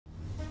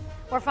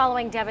We're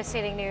following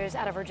devastating news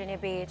out of Virginia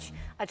Beach.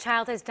 A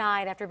child has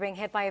died after being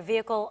hit by a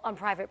vehicle on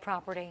private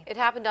property. It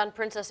happened on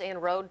Princess Anne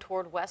Road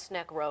toward West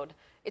Neck Road.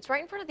 It's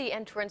right in front of the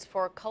entrance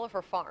for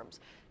Cullifer Farms.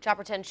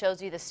 Chopper 10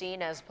 shows you the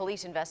scene as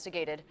police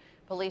investigated.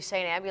 Police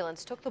say an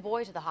ambulance took the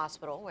boy to the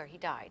hospital where he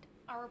died.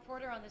 Our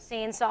reporter on the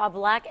scene saw a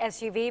black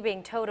SUV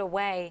being towed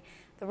away.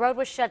 The road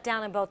was shut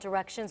down in both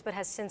directions but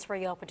has since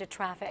reopened to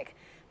traffic.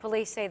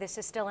 Police say this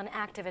is still an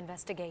active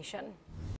investigation.